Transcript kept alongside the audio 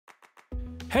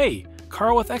Hey,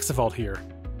 Karl with ExaVault here.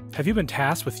 Have you been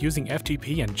tasked with using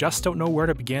FTP and just don't know where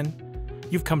to begin?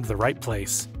 You've come to the right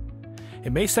place.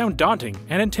 It may sound daunting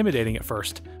and intimidating at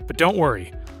first, but don't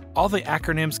worry. All the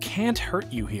acronyms can't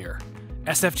hurt you here.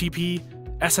 SFTP,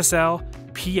 SSL,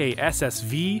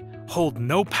 PASSV hold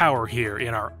no power here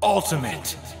in our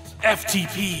ultimate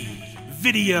FTP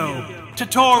video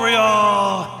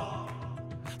tutorial!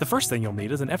 The first thing you'll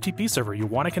need is an FTP server you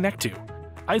want to connect to.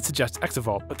 I'd suggest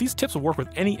ExaVault, but these tips will work with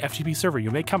any FTP server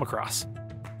you may come across.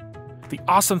 The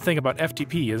awesome thing about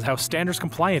FTP is how standards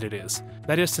compliant it is.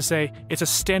 That is to say, it's a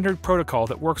standard protocol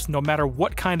that works no matter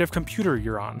what kind of computer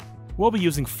you're on. We'll be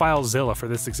using FileZilla for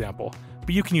this example,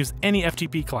 but you can use any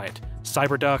FTP client,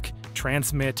 CyberDuck,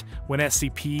 Transmit,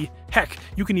 WinSCP, heck,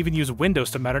 you can even use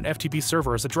Windows to mount an FTP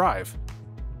server as a drive.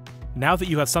 Now that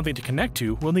you have something to connect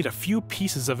to, we'll need a few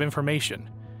pieces of information.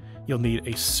 You'll need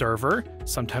a server,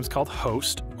 sometimes called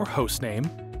host or hostname,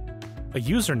 a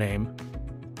username,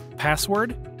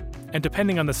 password, and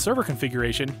depending on the server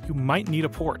configuration, you might need a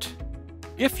port.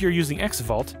 If you're using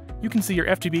ExaVault, you can see your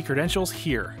FTP credentials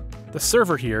here. The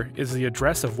server here is the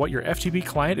address of what your FTP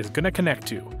client is going to connect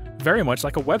to, very much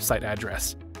like a website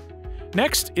address.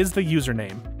 Next is the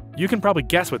username. You can probably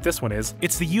guess what this one is.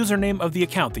 It's the username of the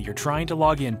account that you're trying to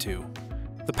log into.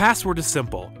 The password is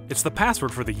simple. It's the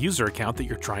password for the user account that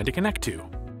you're trying to connect to.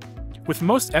 With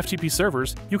most FTP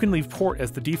servers, you can leave port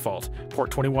as the default,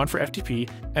 port 21 for FTP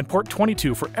and port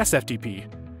 22 for SFTP.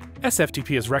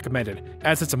 SFTP is recommended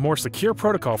as it's a more secure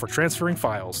protocol for transferring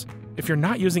files. If you're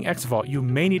not using ExaVault, you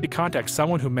may need to contact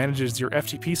someone who manages your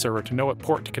FTP server to know what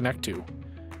port to connect to.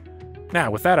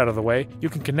 Now, with that out of the way, you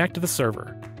can connect to the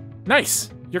server. Nice!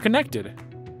 You're connected!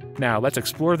 Now, let's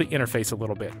explore the interface a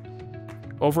little bit.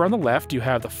 Over on the left, you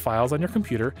have the files on your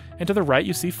computer, and to the right,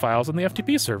 you see files on the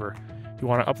FTP server. You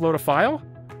want to upload a file?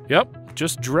 Yep,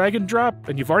 just drag and drop,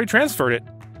 and you've already transferred it.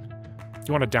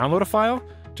 You want to download a file?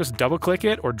 Just double-click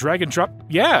it or drag and drop.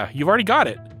 Yeah, you've already got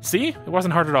it. See? It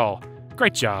wasn't hard at all.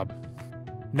 Great job.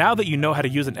 Now that you know how to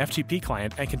use an FTP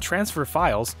client and can transfer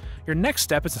files, your next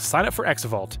step is to sign up for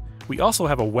ExaVault. We also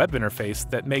have a web interface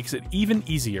that makes it even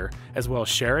easier, as well as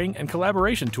sharing and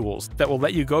collaboration tools that will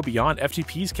let you go beyond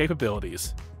FTP's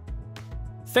capabilities.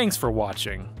 Thanks for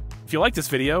watching. If you like this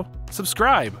video,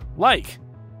 subscribe, like,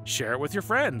 share it with your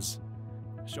friends.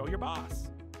 Show your boss.